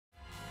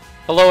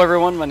Hello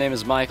everyone, my name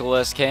is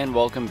Michael SK and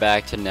welcome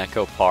back to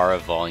NEKOPARA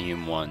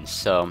Volume 1.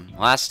 So,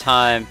 last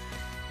time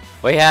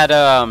we had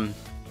a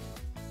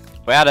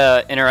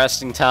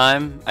interesting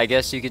time, I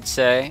guess you could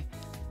say.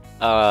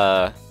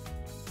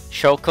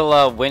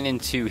 Chocola went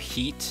into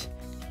heat,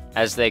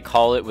 as they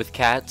call it with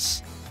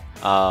cats,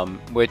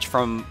 which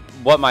from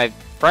what my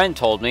friend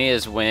told me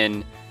is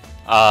when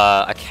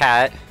a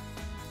cat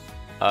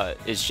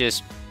is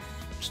just,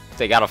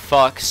 they gotta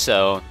fuck,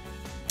 so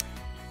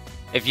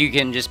if you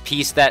can just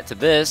piece that to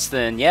this,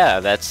 then yeah,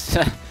 that's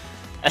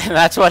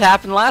that's what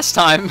happened last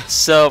time.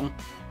 So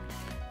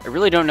I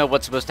really don't know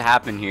what's supposed to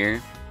happen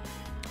here.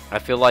 I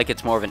feel like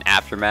it's more of an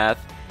aftermath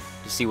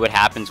to see what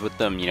happens with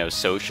them, you know,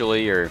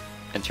 socially or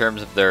in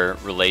terms of their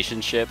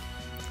relationship.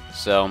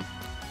 So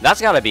that's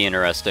gotta be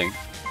interesting.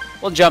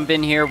 We'll jump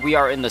in here. We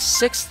are in the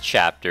 6th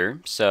chapter,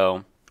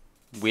 so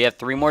we have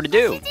 3 more to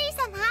do.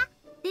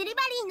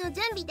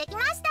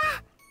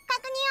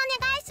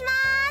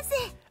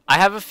 I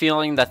have a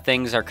feeling that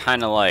things are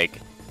kind of like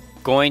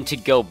going to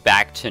go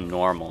back to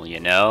normal, you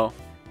know?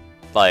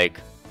 Like,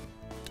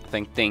 I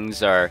think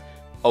things are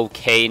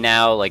okay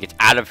now, like it's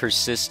out of her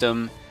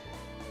system.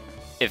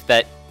 If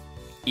that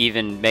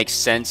even makes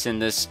sense in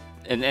this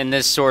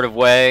sort of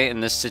way, in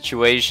this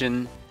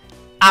situation.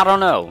 I don't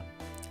know.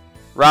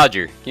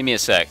 Roger, give me a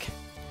sec.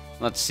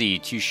 Let's see,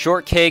 2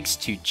 shortcakes,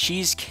 2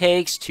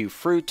 cheesecakes, 2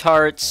 fruit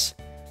tarts.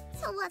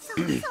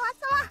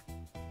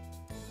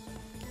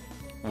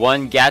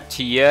 1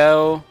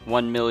 gâteau,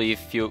 1 milli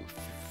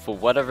for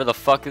whatever the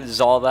fuck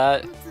is all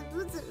that.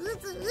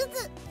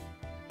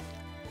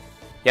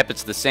 Yep,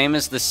 it's the same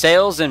as the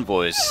sales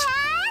invoice.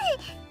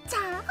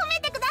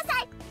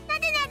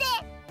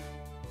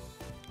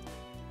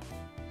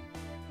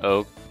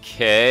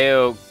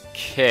 Okay.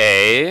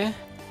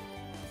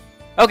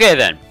 Okay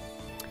then.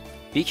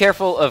 Be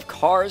careful of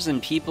cars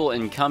and people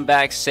and come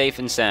back safe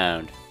and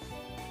sound.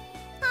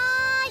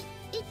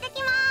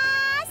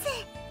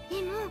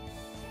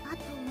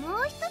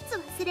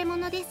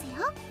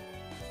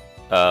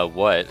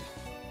 What?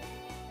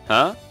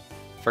 Huh?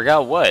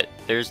 Forgot what?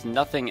 There's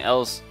nothing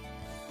else.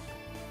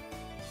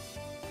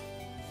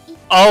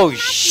 Oh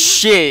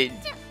shit,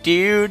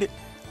 dude!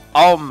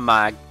 Oh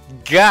my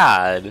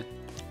god!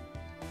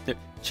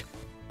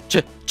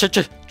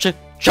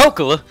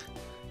 Chocola!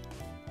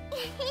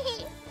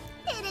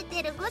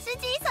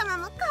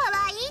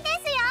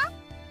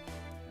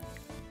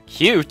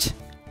 Cute?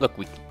 Look,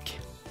 we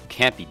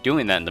can't be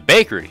doing that in the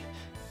bakery.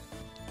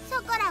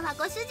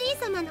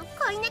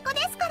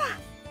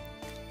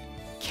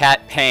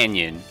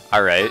 Catpanion.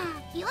 Alright.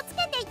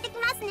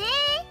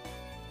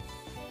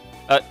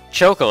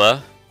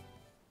 Chocola.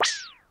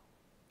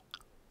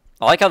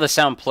 I like how the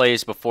sound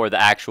plays before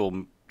the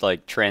actual,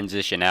 like,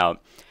 transition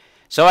out.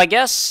 So I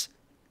guess,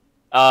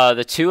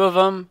 the 2 of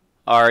them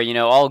are, you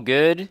know, all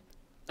good.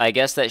 I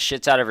guess that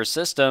shit's out of her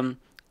system,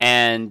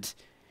 and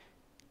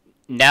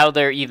now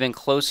they're even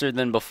closer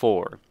than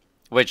before,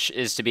 which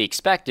is to be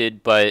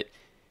expected, but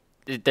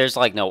there's,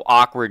 like, no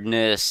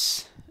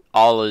awkwardness.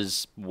 All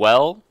is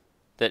well.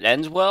 That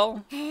ends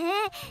well?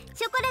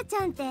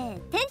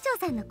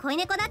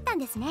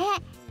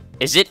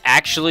 Is it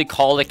actually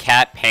called a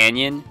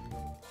catpanion?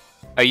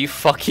 Are you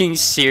fucking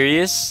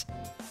serious?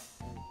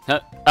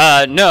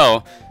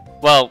 No.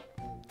 Well,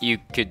 you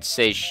could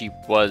say she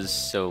was,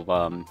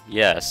 so,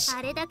 yes.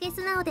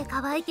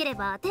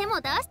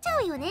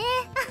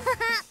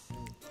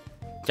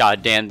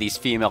 God damn these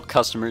female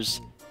customers.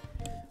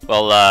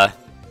 Well,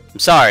 I'm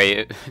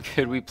sorry,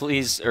 could we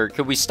please, or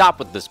could we stop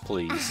with this,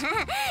 please?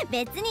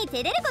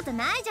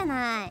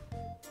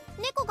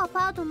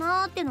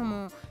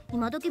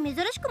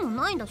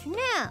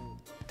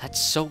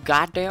 That's so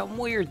goddamn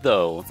weird,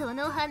 though.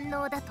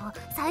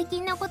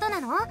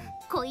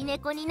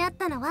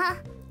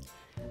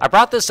 I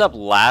brought this up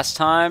last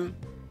time,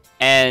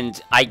 and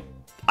I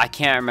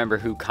can't remember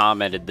who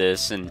commented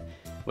this, and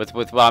with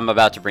what I'm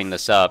about to bring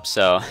this up,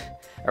 so,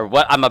 or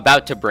what I'm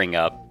about to bring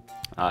up,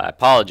 I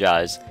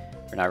apologize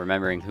for not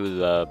remembering who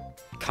the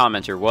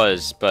commenter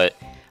was, but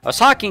I was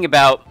talking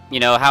about, you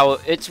know, how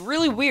it's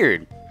really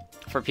weird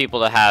for people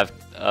to have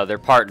their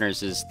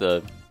partners as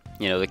the,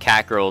 you know, the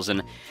Catgirls,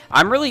 and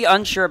I'm really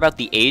unsure about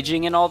the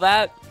aging and all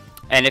that,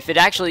 and if it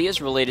actually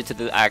is related to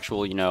the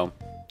actual, you know,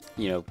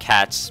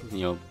 cat's,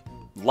 you know,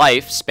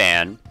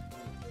 lifespan,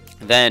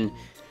 then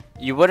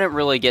you wouldn't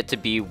really get to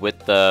be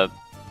with the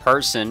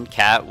person,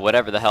 cat,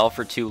 whatever the hell,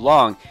 for too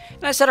long.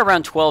 And I said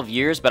around 12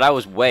 years, but I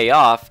was way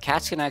off.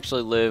 Cats can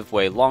actually live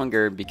way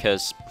longer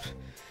because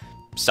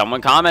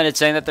someone commented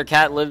saying that their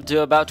cat lived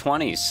to about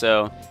 20.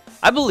 So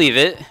I believe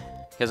it,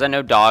 because I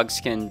know dogs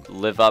can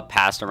live up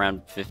past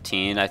around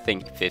 15. I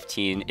think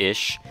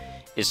 15-ish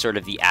is sort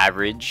of the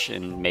average,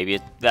 and maybe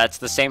that's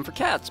the same for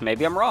cats.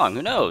 Maybe I'm wrong.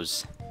 Who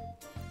knows?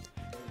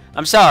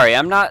 I'm sorry,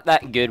 I'm not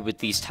that good with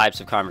these types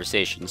of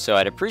conversations, so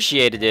I'd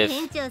appreciate it if...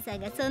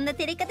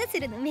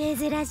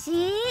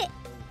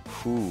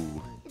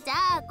 Ooh.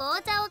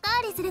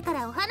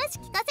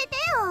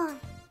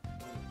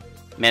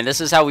 Man,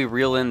 this is how we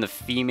reel in the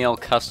female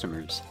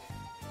customers.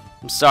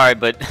 I'm sorry,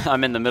 but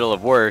I'm in the middle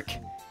of work.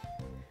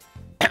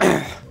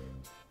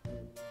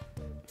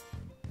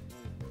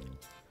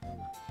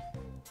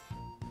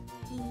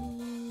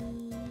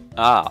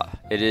 Ah,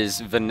 it is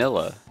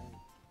vanilla.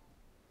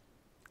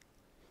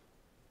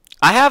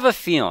 I have a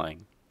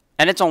feeling,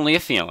 and it's only a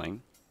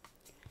feeling,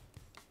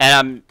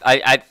 and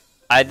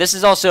this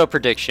is also a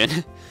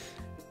prediction.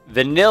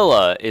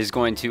 Vanilla is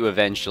going to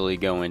eventually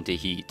go into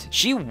heat.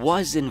 She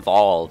was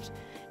involved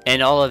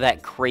in all of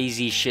that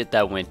crazy shit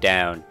that went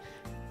down,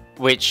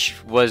 which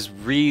was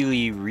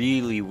really,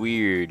 really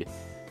weird.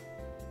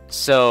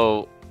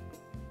 So,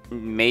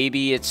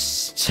 maybe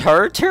it's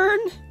her turn?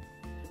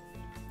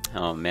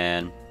 Oh,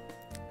 man.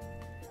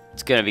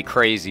 It's gonna be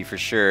crazy for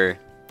sure.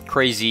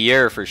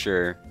 Crazier for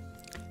sure.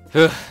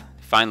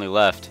 Finally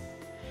left.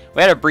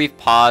 We had a brief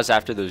pause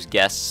after those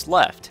guests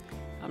left.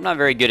 I'm not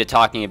very good at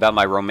talking about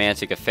my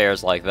romantic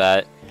affairs like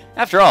that.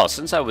 After all,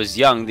 since I was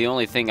young, the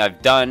only thing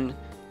I've done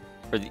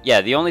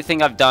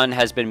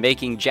has been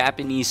making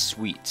Japanese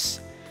sweets.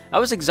 I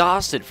was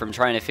exhausted from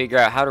trying to figure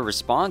out how to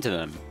respond to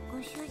them.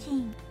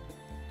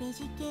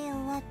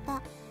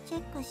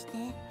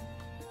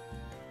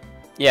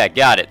 Yeah,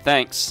 got it,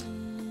 thanks.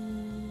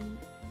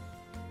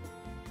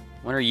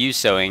 When are you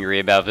so angry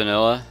about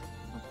Vanilla?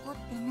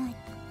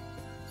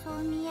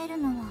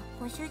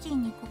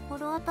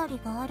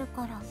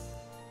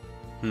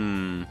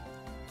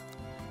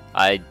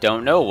 I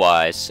don't know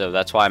why, so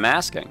that's why I'm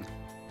asking.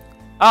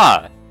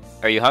 Ah,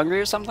 are you hungry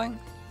or something?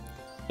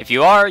 If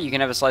you are, you can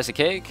have a slice of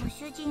cake.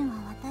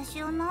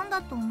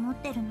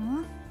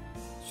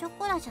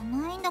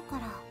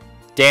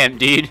 Damn,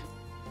 dude.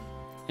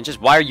 And just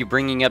why are you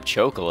bringing up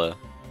Chocola?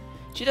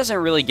 She doesn't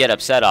really get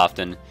upset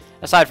often,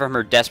 aside from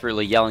her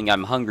desperately yelling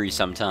I'm hungry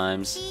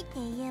sometimes.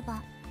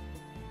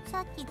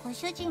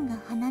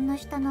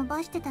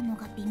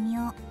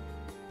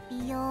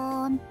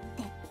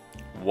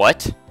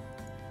 What?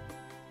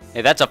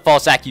 Hey, that's a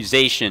false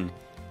accusation.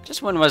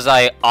 Just when was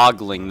I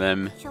ogling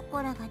them?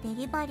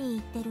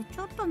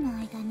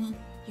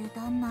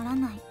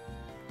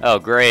 Oh,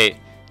 great.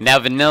 Now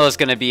Vanilla's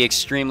gonna be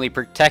extremely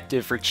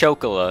protective for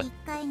Chocola.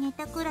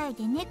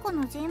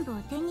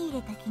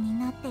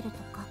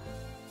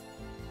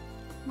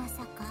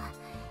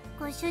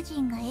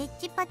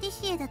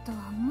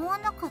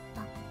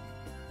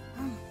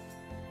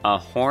 A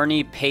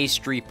horny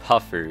pastry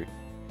puffer.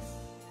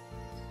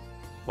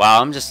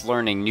 Wow, I'm just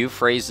learning new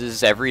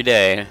phrases every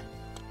day.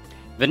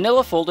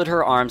 Vanilla folded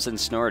her arms and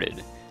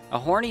snorted. A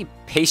horny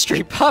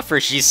pastry puffer,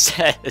 she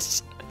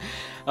says.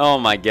 Oh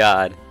my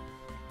god.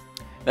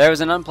 There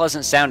was an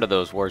unpleasant sound to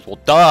those words. Well,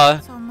 duh!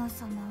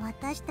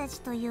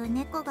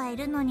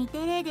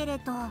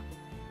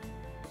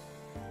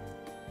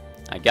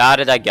 I got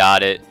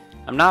it.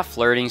 I'm not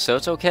flirting, so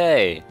it's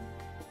okay.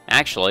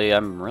 Actually,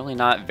 I'm really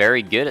not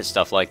very good at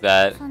stuff like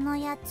that.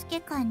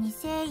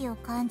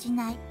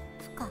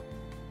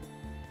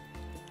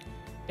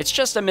 It's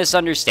just a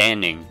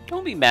misunderstanding.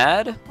 Don't be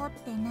mad.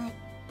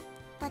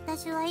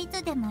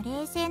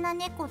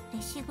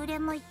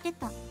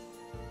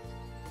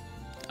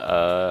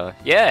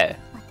 Yeah.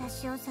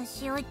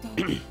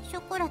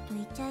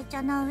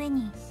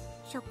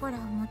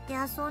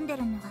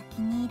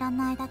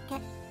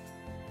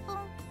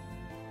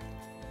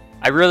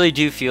 I really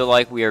do feel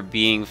like we are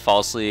being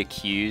falsely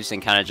accused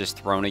and kind of just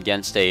thrown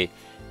against a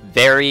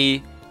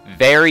very,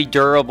 very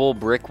durable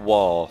brick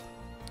wall.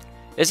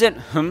 Isn't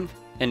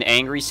an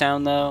angry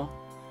sound, though?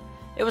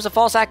 It was a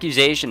false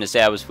accusation to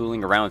say I was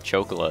fooling around with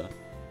Chocola.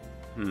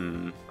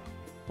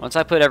 Once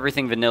I put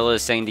everything Vanilla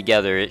is saying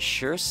together, it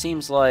sure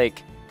seems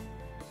like...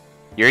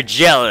 You're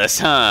jealous,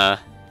 huh?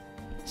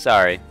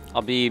 Sorry,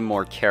 I'll be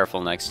more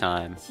careful next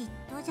time.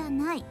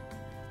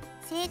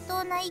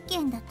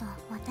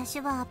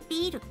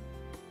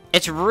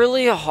 It's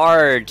really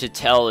hard to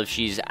tell if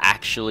she's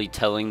actually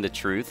telling the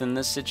truth in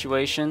this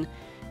situation,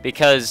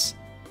 because,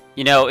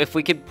 you know, if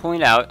we could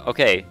point out,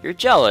 okay, you're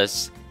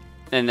jealous,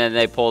 and then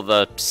they pull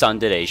the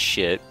tsundere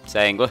shit,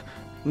 saying,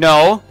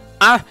 no,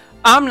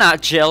 I'm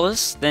not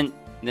jealous, then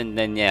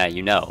yeah,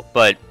 you know.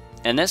 But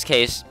in this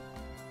case,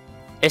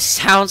 it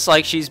sounds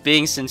like she's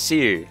being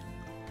sincere.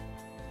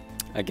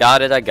 I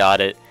got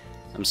it.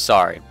 I'm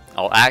sorry.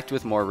 I'll act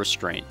with more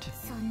restraint.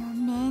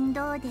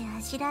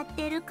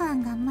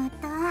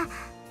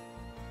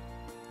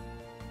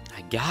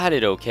 I got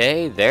it,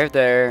 okay?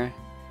 There.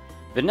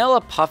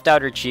 Vanilla puffed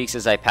out her cheeks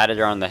as I patted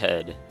her on the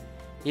head.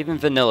 Even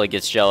Vanilla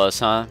gets jealous,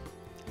 huh?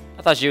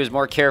 I thought she was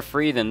more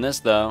carefree than this,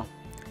 though.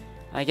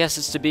 I guess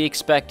it's to be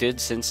expected,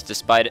 since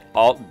despite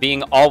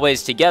being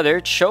always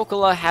together,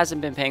 Chocola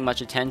hasn't been paying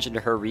much attention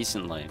to her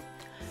recently.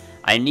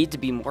 I need to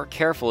be more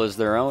careful as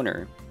their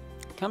owner.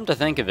 Come to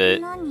think of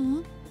it...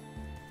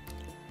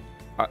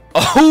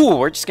 Oh,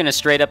 we're just gonna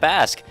straight up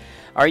ask.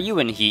 Are you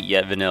in heat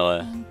yet,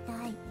 Vanilla?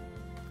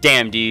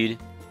 Damn, dude.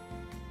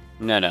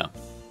 No.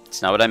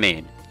 It's not what I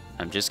mean.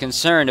 I'm just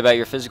concerned about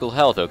your physical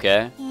health,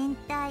 okay?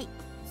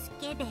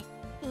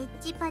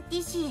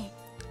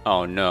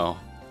 Oh, no.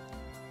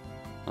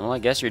 Well, I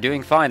guess you're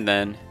doing fine,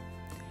 then.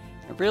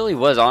 I really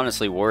was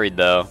honestly worried,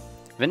 though.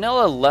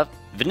 Vanilla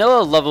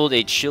Vanilla leveled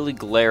a chilly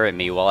glare at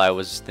me while I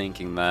was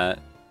thinking that.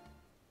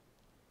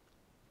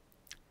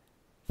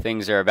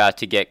 Things are about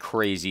to get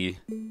crazy.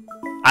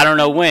 I don't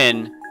know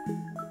when,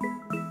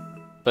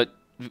 but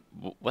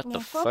what the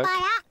fuck?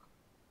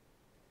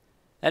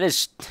 That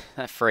is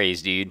that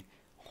phrase, dude.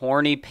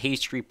 Horny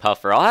pastry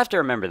puffer. I'll have to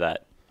remember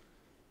that.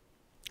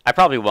 I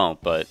probably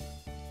won't, but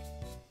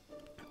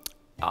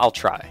I'll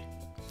try.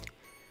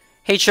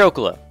 Hey,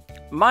 Chocola,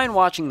 mind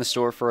watching the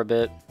store for a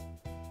bit?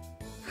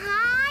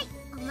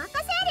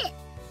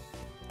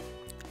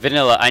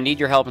 Vanilla, I need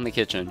your help in the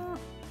kitchen.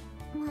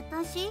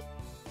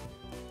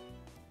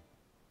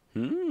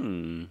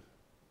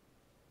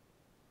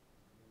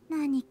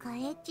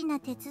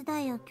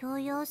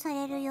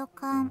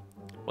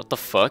 What the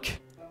fuck?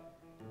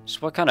 So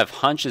what kind of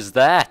hunch is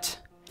that?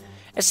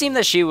 It seemed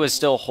that she was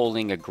still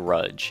holding a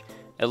grudge.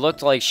 It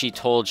looked like she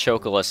told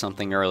Chocola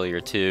something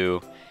earlier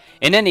too.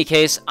 In any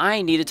case,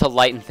 I needed to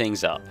lighten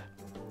things up.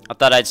 I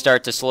thought I'd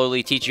start to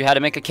slowly teach you how to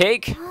make a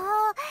cake.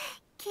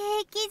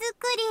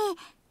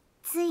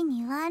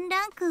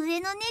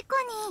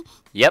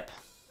 Yep.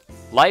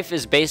 Life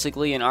is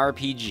basically an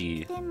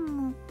RPG.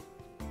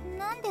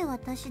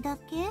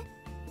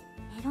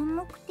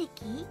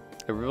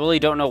 I really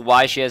don't know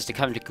why she has to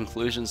come to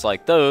conclusions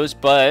like those,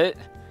 but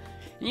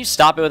can you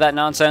stop it with that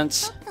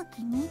nonsense?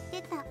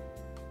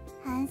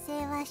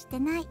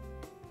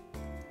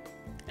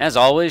 As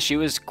always, she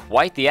was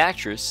quite the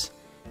actress.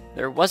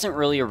 There wasn't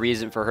really a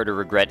reason for her to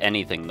regret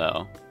anything,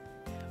 though.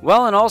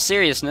 Well, in all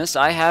seriousness,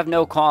 I have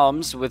no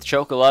qualms with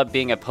Chocola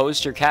being a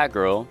poster cat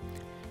girl,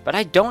 but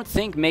I don't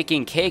think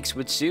making cakes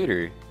would suit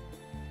her.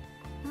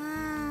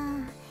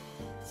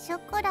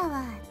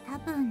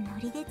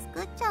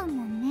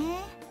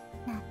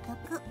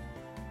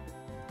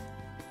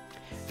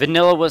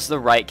 Vanilla was the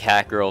right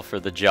cat girl for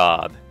the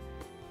job.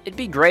 It'd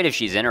be great if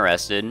she's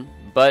interested,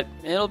 but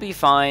it'll be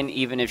fine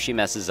even if she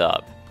messes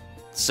up.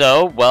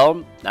 So,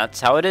 well, that's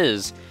how it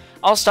is.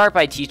 I'll start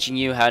by teaching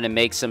you how to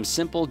make some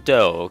simple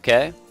dough,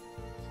 okay?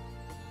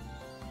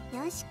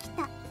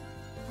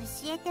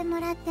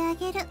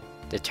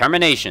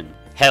 Determination.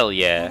 Hell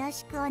yeah.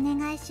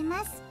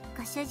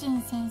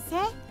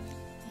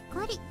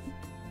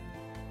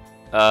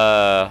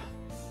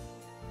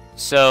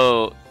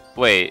 So,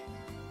 wait.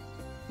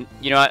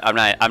 You know what?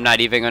 I'm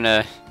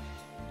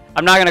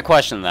not gonna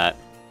question that.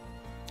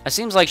 It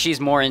seems like she's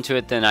more into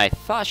it than I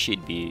thought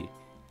she'd be.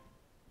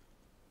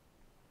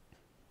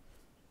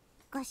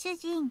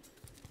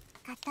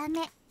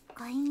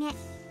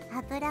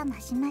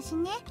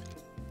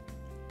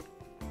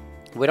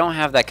 We don't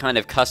have that kind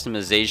of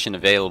customization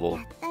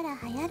available.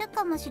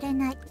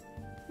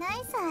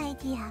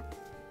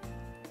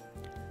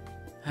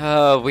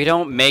 We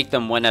don't make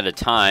them one at a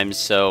time,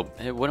 so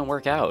it wouldn't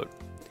work out.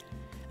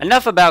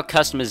 Enough about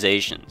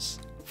customizations.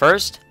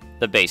 First,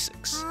 the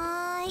basics.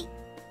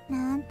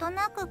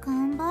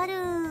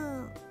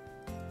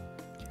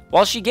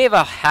 While she gave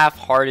a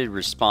half-hearted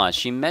response,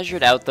 she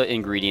measured out the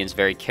ingredients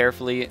very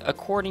carefully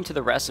according to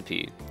the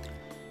recipe.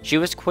 She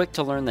was quick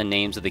to learn the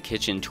names of the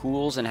kitchen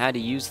tools and how to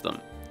use them,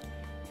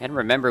 and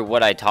remember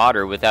what I taught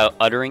her without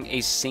uttering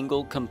a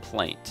single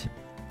complaint.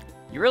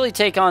 You really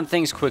take on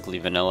things quickly,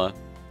 Vanilla.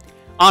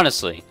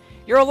 Honestly,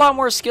 you're a lot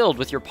more skilled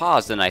with your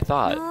paws than I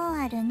thought.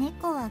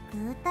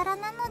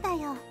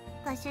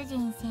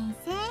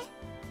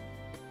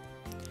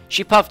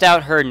 She puffed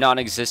out her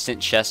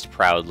non-existent chest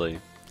proudly.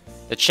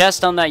 The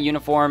chest on that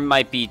uniform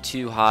might be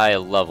too high a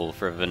level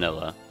for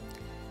Vanilla.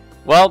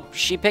 Well,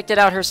 she picked it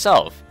out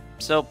herself,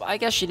 so I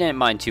guess she didn't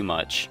mind too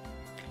much.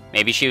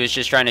 Maybe she was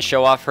just trying to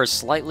show off her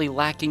slightly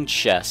lacking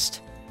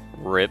chest.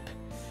 Rip.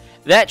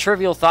 That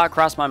trivial thought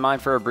crossed my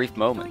mind for a brief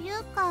moment.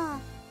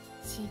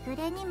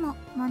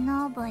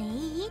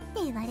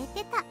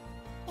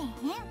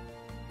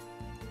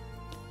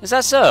 Is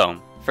that so?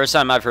 First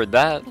time I've heard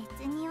that.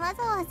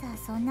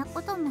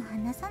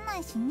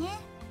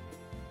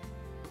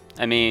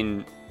 I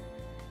mean,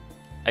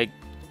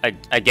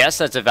 I guess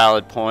that's a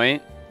valid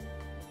point.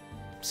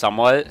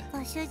 Somewhat.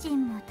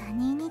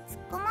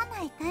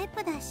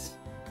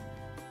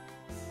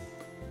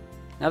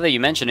 Now that you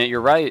mention it,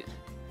 you're right.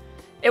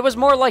 It was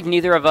more like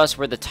neither of us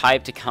were the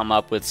type to come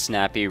up with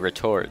snappy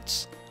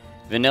retorts.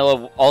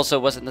 Vanilla also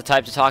wasn't the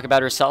type to talk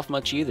about herself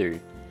much either.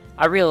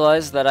 I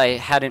realized that I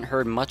hadn't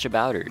heard much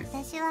about her.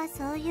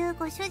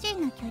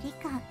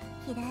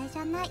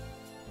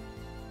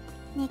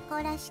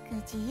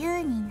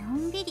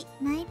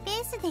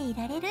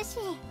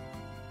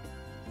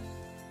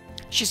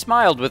 She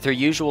smiled with her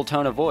usual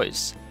tone of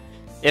voice.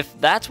 If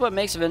that's what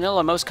makes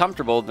Vanilla most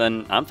comfortable,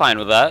 then I'm fine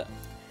with that.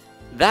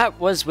 That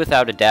was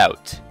without a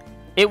doubt.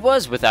 It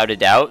was without a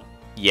doubt,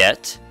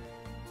 yet.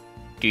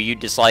 Do you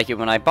dislike it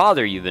when I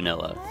bother you,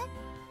 Vanilla?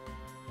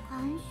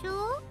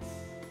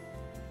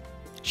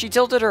 She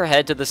tilted her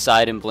head to the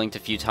side and blinked a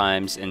few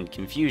times in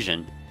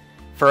confusion.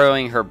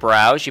 Furrowing her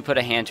brow, she put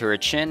a hand to her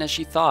chin as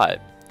she thought.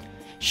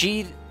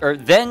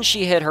 Then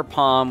she hit her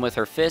palm with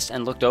her fist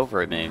and looked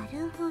over at me.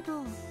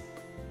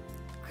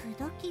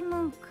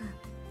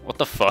 What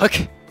the fuck?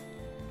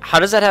 How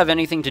does that have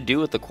anything to do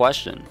with the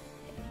question?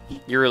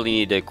 You really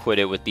need to quit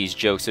it with these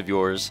jokes of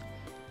yours.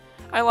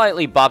 I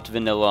lightly bopped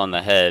Vanilla on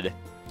the head.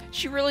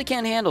 She really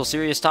can't handle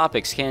serious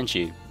topics, can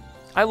she?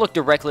 I looked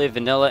directly at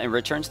Vanilla and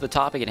returned to the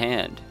topic at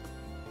hand.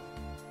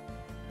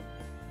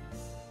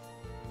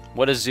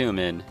 What a zoom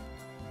in.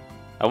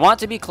 I want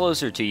to be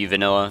closer to you,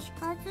 Vanilla.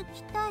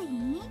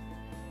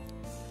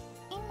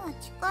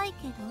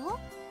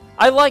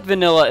 I like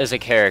Vanilla as a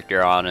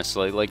character,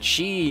 honestly. Like,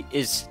 she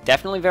is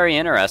definitely very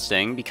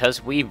interesting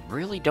because we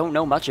really don't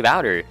know much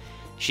about her.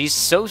 She's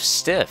so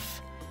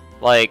stiff.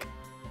 Like,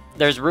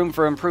 there's room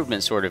for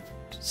improvement, sort of.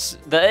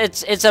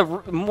 It's a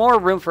more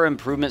room for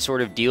improvement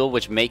sort of deal,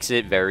 which makes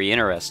it very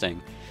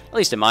interesting. At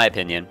least in my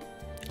opinion.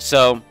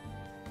 So,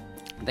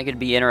 I think it'd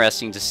be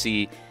interesting to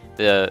see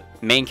the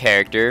main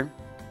character,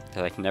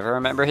 because I can never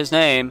remember his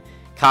name,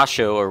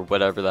 Kashou or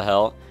whatever the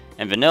hell,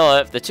 and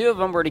Vanilla, if the two of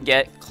them were to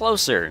get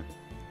closer,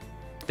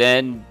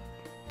 then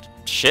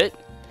shit,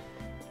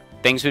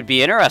 things would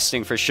be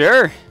interesting for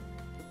sure.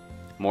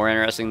 More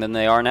interesting than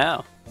they are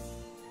now.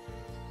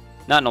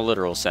 Not in a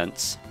literal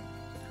sense.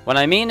 What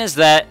I mean is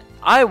that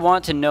I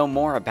want to know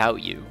more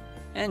about you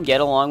and get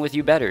along with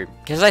you better.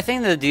 Because I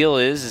think the deal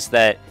is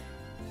that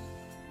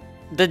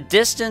the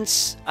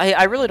distance,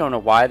 I really don't know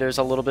why there's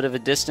a little bit of a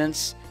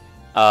distance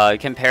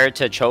compared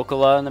to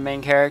Chocola and the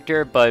main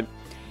character, but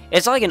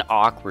it's like an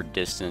awkward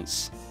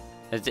distance.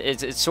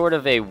 It's sort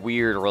of a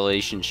weird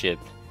relationship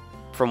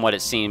from what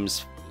it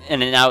seems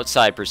in an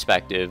outside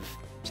perspective,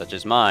 such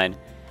as mine,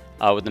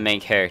 with the main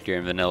character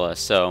in Vanilla.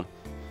 So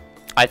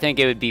I think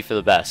it would be for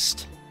the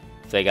best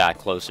if they got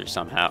closer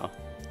somehow.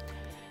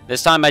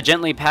 This time I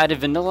gently patted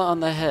Vanilla on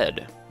the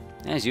head.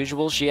 As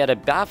usual, she had a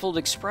baffled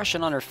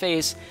expression on her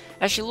face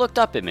as she looked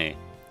up at me.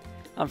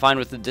 I'm fine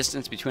with the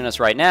distance between us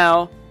right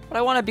now, but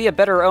I want to be a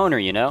better owner,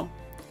 you know?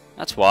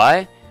 That's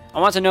why. I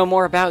want to know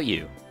more about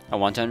you. I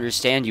want to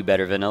understand you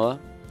better, Vanilla.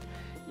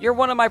 You're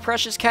one of my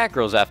precious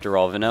Catgirls after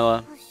all,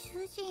 Vanilla.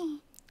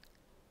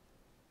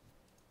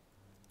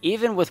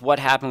 Even with what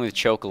happened with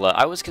Chocola,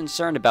 I was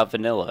concerned about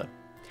Vanilla.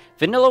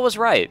 Vanilla was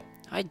right.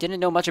 I didn't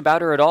know much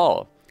about her at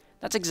all.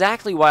 That's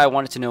exactly why I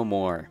wanted to know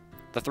more.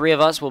 The three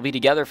of us will be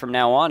together from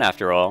now on,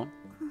 after all.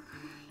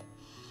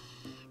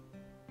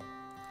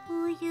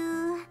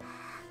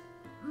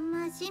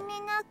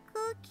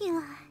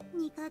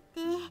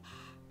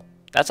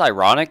 That's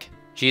ironic.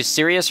 She is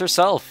serious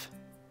herself.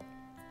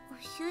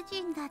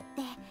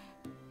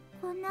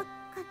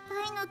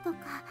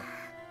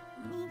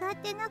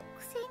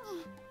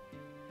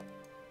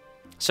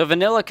 So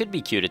Vanilla could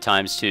be cute at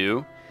times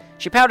too.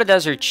 She pouted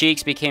as her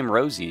cheeks became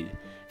rosy.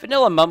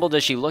 Vanilla mumbled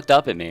as she looked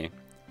up at me.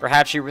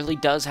 Perhaps she really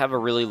does have a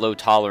really low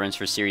tolerance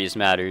for serious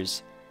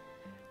matters.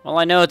 Well,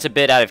 I know it's a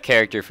bit out of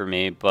character for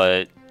me,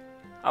 but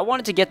I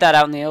wanted to get that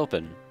out in the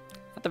open.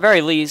 At the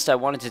very least, I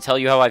wanted to tell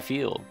you how I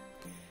feel.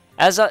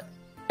 As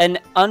an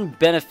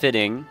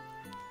unbefitting,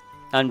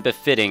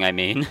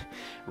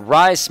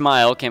 wry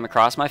smile came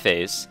across my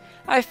face,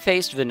 I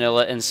faced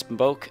Vanilla and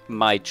spoke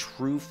my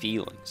true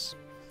feelings.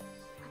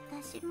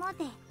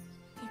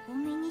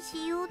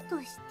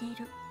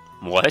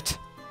 What?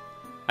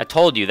 I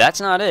told you,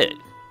 that's not it.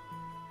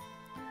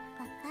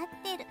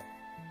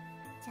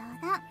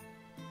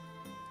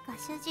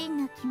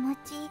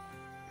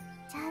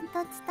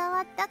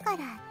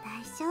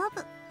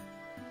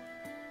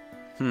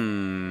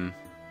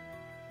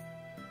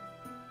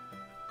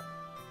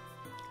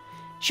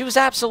 She was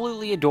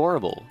absolutely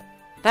adorable.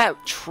 That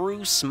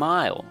true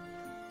smile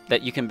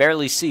that you can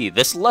barely see,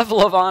 this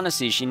level of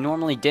honesty she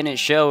normally didn't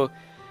show,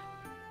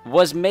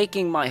 was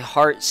making my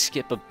heart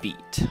skip a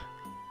beat.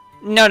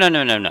 No.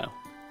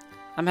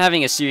 I'm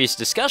having a serious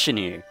discussion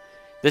here.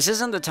 This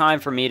isn't the time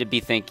for me to be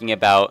thinking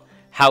about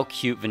how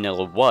cute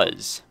Vanilla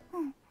was.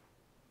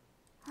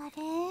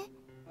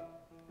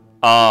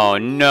 Oh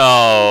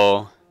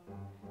no.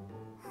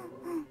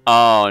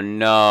 Oh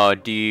no,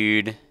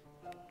 dude.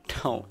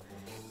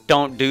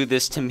 Don't do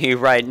this to me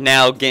right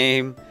now,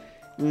 game.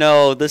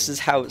 No, this is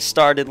how it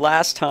started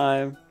last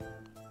time.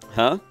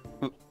 Huh?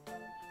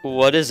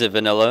 What is it,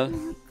 Vanilla?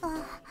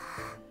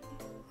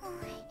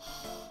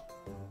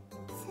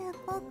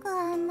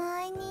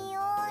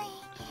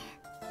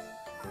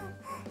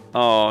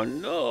 Oh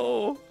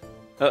no.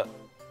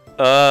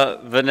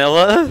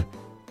 Vanilla?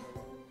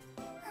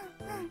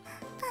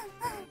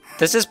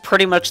 This is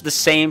pretty much the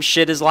same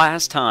shit as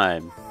last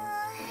time.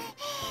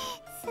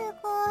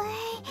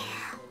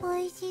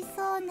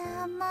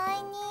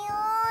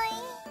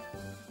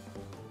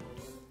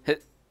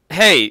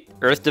 Hey,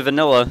 Earth to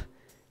Vanilla.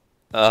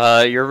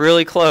 You're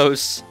really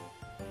close.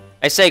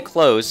 I say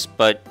close,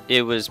 but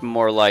it was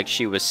more like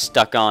she was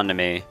stuck onto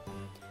me.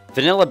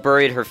 Vanilla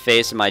buried her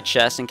face in my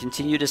chest and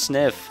continued to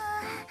sniff.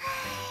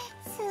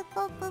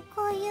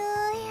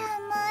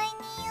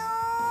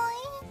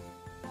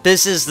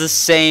 This is the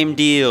same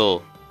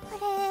deal.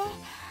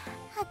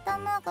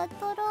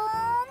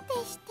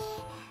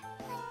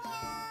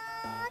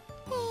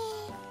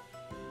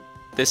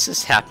 This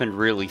has happened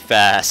really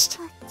fast.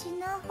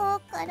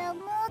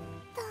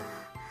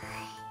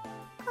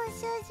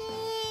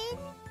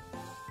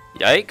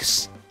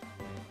 Yikes.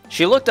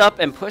 She looked up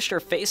and pushed her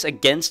face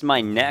against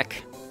my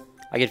neck.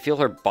 I could feel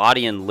her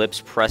body and lips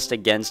pressed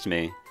against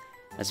me,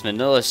 as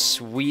Vanilla's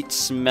sweet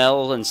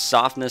smell and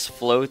softness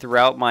flow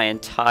throughout my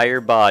entire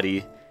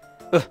body.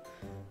 Ugh.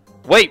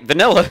 Wait,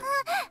 Vanilla!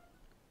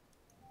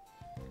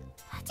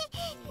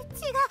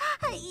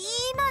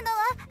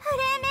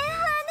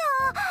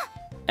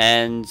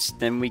 And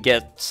then we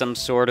get some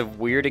sort of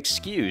weird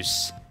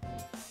excuse.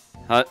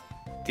 Huh?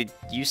 Did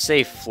you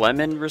say phlegm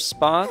in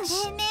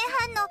response?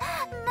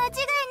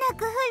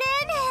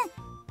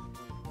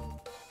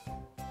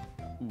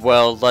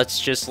 Well,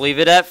 let's just leave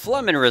it at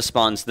phlegm in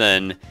response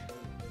then.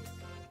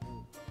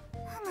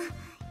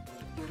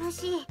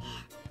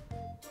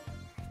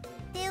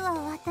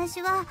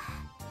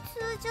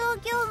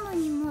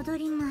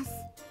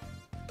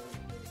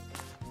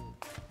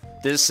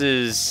 This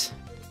is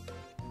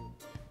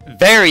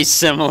very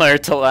similar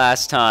to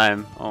last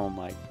time. Oh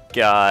my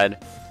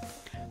god.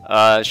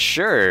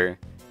 Sure.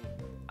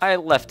 I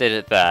left it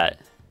at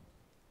that.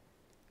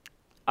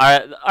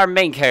 Our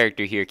main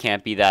character here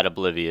can't be that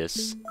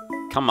oblivious.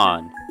 Come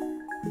on.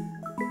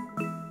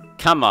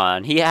 Come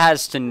on, he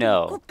has to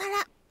know.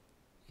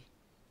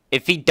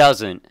 If he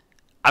doesn't,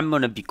 I'm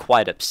gonna be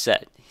quite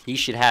upset. He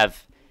should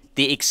have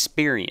the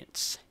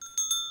experience.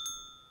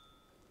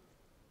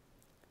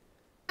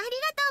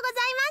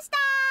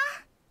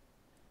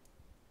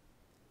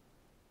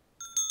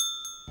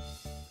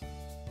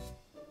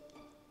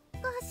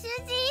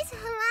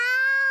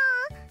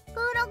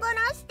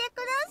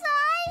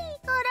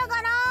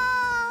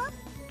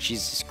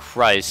 Jesus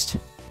Christ.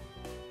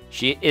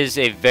 She is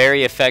a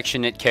very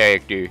affectionate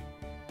character.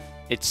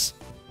 It's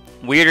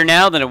weirder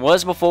now than it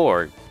was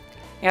before.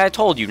 Yeah, I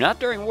told you, not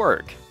during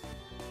work.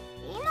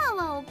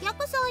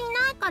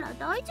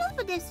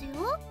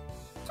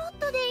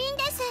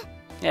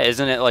 Yeah,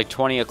 isn't it like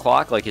 20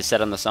 o'clock like it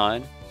said on the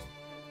sign?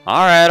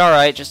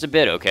 Alright, just a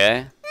bit,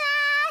 okay?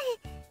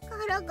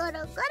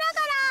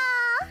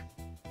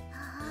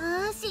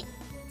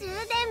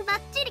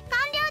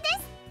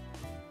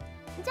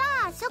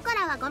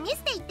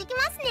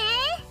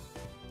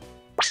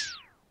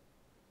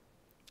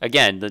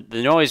 Again,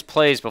 the noise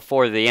plays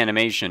before the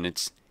animation.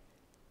 It's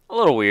a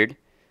little weird.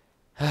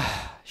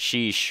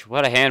 Sheesh,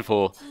 what a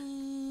handful.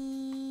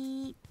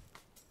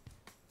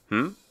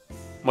 Hmm?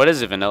 What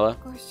is it, Vanilla?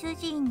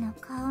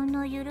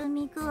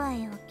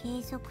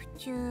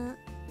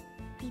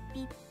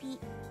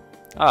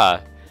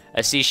 Ah,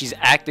 I see she's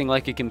acting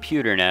like a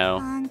computer now.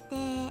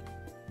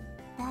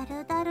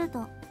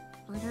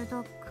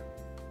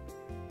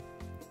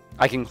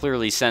 I can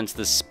clearly sense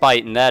the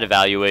spite in that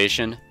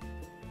evaluation.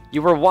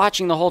 You were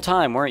watching the whole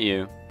time, weren't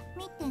you?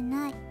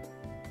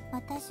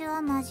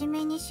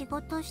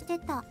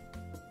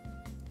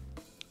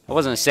 I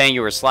wasn't saying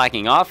you were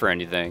slacking off or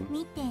anything.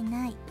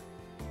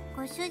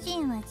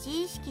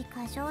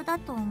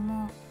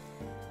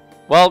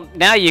 Well,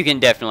 now you can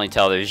definitely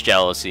tell there's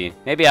jealousy.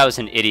 Maybe I was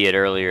an idiot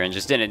earlier and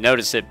just didn't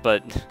notice it,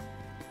 but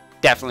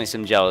definitely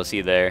some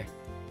jealousy there.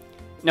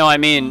 No, I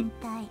mean,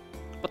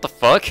 what the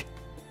fuck?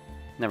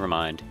 Never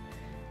mind.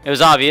 It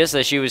was obvious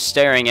that she was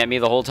staring at me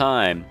the whole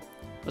time.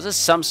 Was this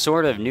some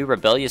sort of new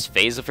rebellious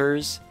phase of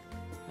hers?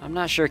 I'm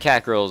not sure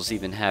Catgirls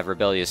even have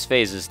rebellious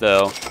phases,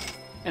 though.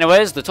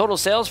 Anyways, the total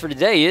sales for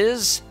today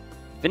is...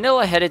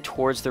 Vanilla headed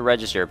towards the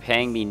register,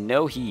 paying me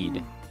no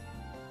heed.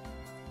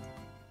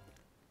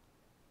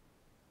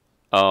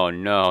 Oh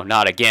no,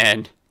 not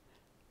again.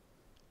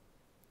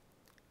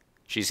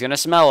 She's gonna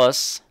smell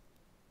us.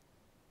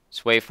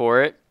 Just wait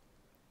for it.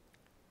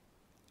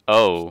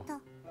 Oh.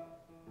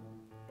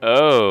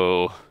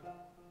 Oh.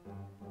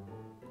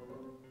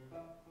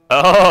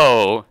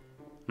 Oh!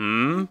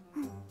 Hmm?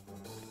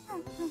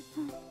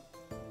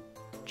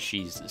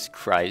 Jesus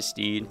Christ,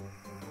 dude.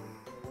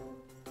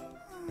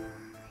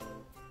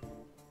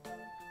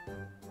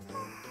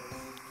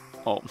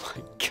 Oh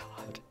my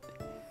god.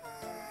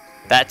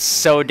 That's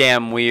so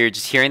damn weird,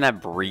 just hearing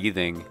that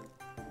breathing.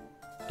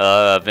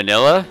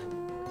 Vanilla?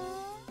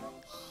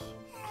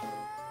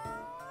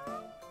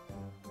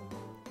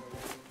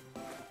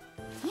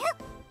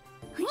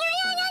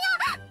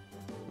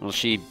 Well,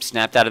 she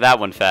snapped out of that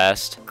one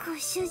fast.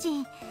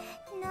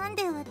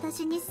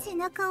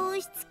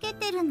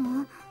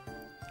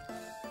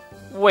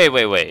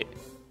 Wait.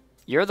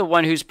 You're the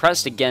one who's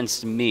pressed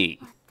against me.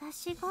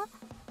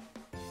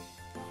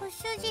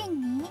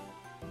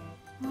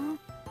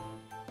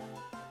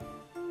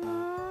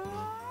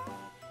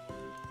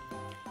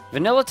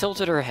 Vanilla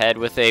tilted her head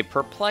with a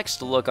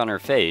perplexed look on her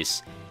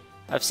face.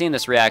 I've seen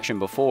this reaction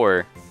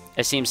before.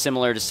 It seems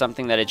similar to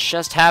something that had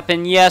just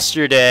happened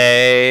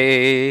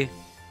yesterday.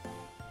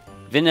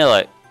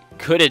 Vanilla,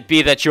 could it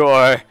be that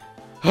you're...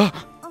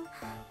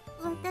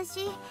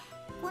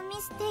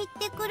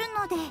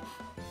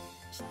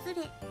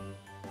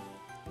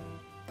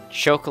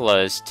 Chocola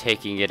is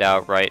taking it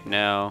out right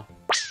now.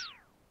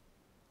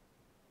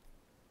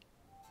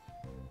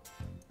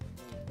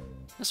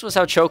 This was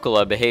how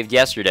Chocola behaved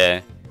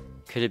yesterday.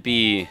 Could it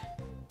be...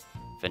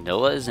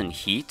 Vanilla is in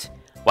heat?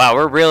 Wow,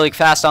 we're really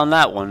fast on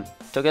that one.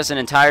 Took us an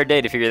entire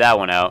day to figure that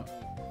one out.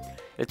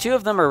 The two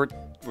of them are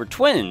were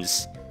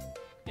twins.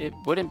 It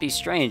wouldn't be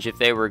strange if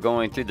they were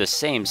going through the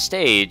same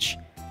stage.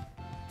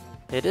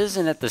 It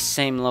isn't at the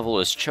same level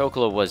as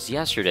Chocola was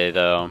yesterday,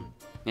 though.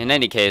 In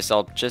any case,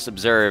 I'll just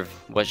observe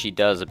what she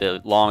does a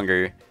bit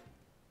longer.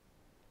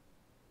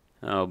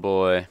 Oh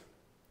boy.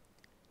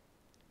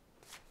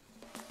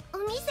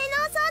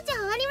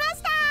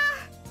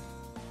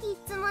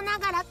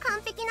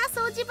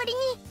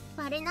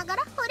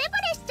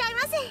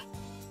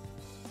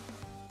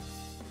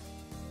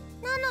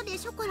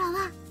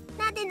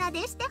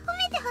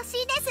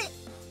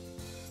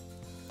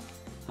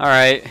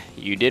 Alright,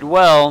 you did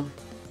well.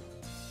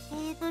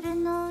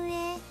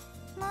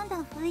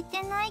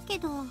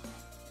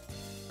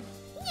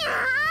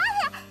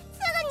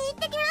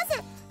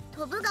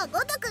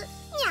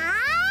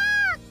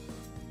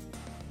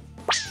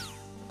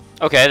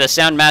 Okay, the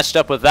sound matched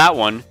up with that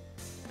one.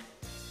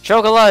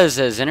 Chocola is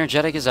as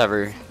energetic as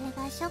ever.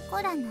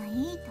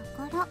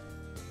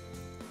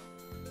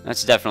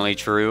 That's definitely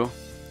true.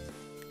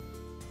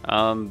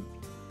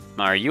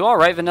 Are you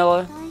alright,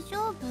 Vanilla?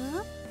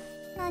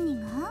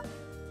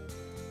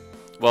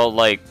 Well,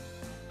 like,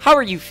 how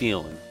are you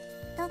feeling?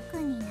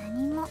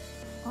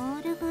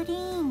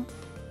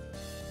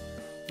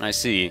 I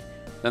see.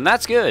 Then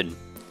that's good.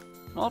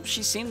 Well,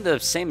 she seemed the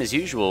same as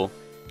usual.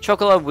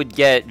 Chocola would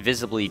get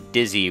visibly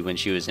dizzy when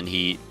she was in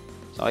heat.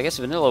 So I guess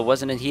Vanilla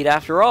wasn't in heat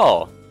after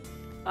all.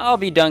 I'll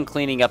be done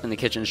cleaning up in the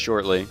kitchen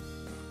shortly.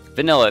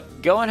 Vanilla,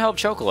 go and help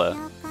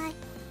Chocola.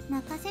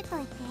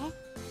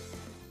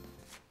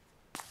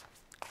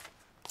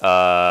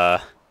 I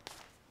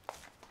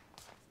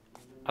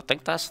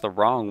think that's the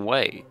wrong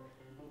way.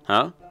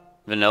 Huh?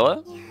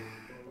 Vanilla?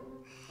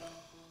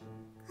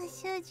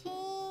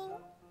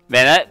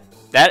 Man,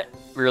 that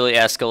really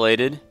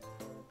escalated.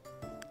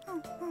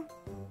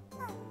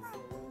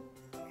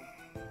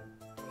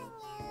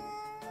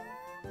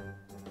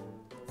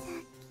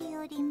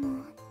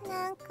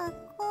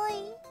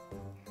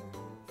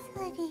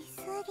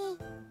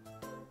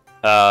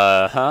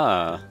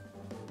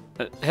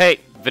 Hey,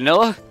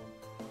 Vanilla?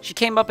 She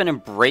came up and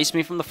embraced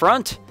me from the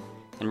front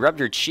and rubbed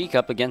her cheek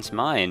up against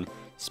mine,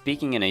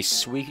 speaking in a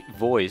sweet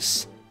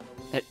voice.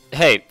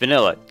 Hey,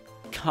 Vanilla,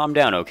 calm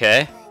down,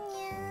 okay?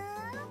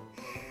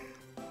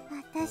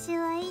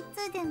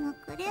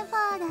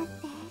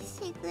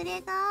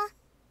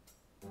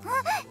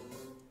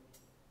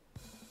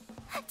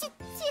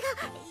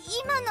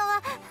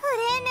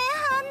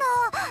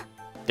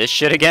 This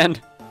shit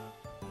again?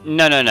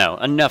 No,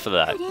 enough of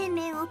that.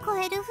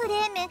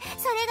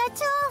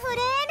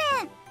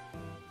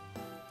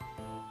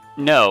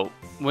 No,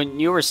 when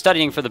you were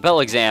studying for the Bell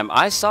exam,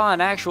 I saw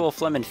an actual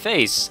Flemin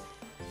face.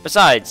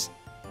 Besides,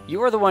 you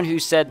were the one who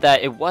said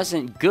that it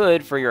wasn't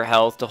good for your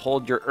health to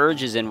hold your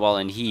urges in while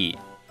in heat.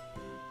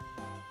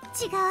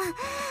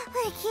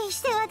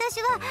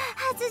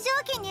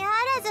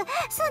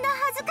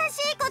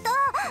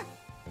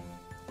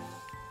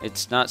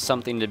 It's not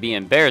something to be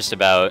embarrassed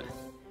about.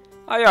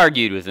 I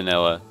argued with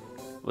Vanilla.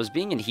 Was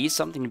being in heat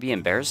something to be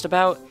embarrassed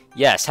about?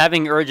 Yes,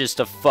 having urges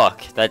to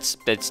fuck. That's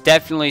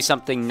definitely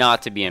something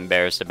not to be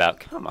embarrassed about.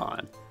 Come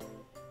on.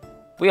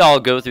 We all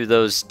go through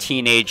those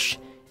teenage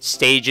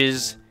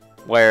stages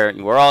where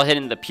we're all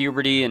hitting the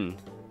puberty and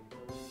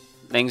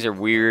things are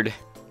weird.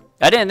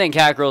 I didn't think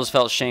Catgirls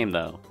felt shame,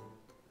 though.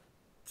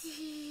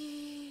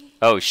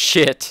 Oh,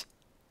 shit.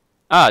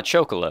 Ah,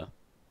 Chocola.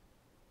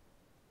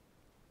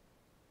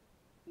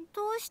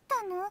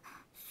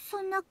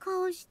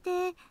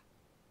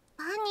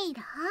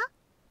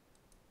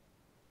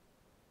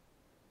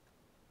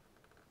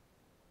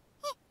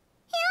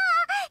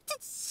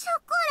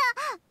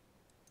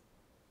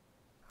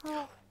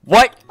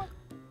 What?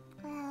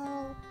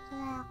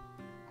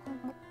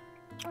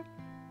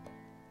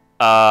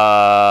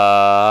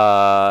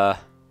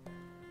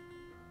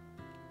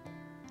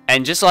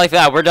 And just like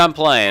that, we're done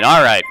playing.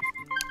 Alright.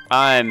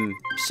 I'm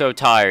so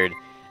tired.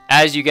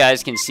 As you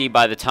guys can see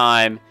by the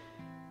time,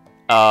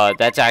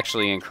 that's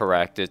actually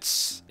incorrect.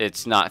 It's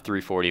not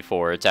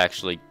 3:44. It's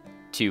actually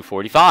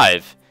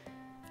 2:45.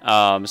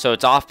 So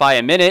it's off by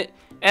a minute,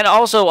 and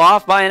also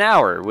off by an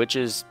hour, which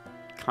is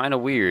kind of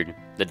weird.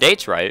 The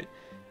date's right.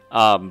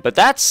 But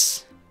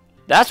that's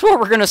where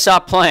we're gonna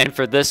stop playing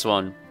for this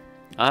one.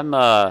 I'm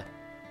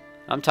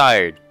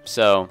tired.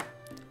 So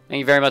thank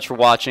you very much for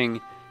watching.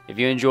 If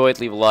you enjoyed,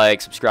 leave a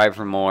like, subscribe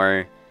for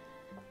more,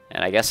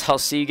 and I guess I'll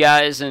see you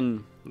guys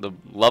in the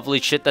lovely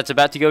shit that's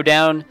about to go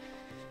down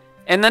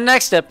in the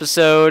next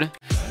episode.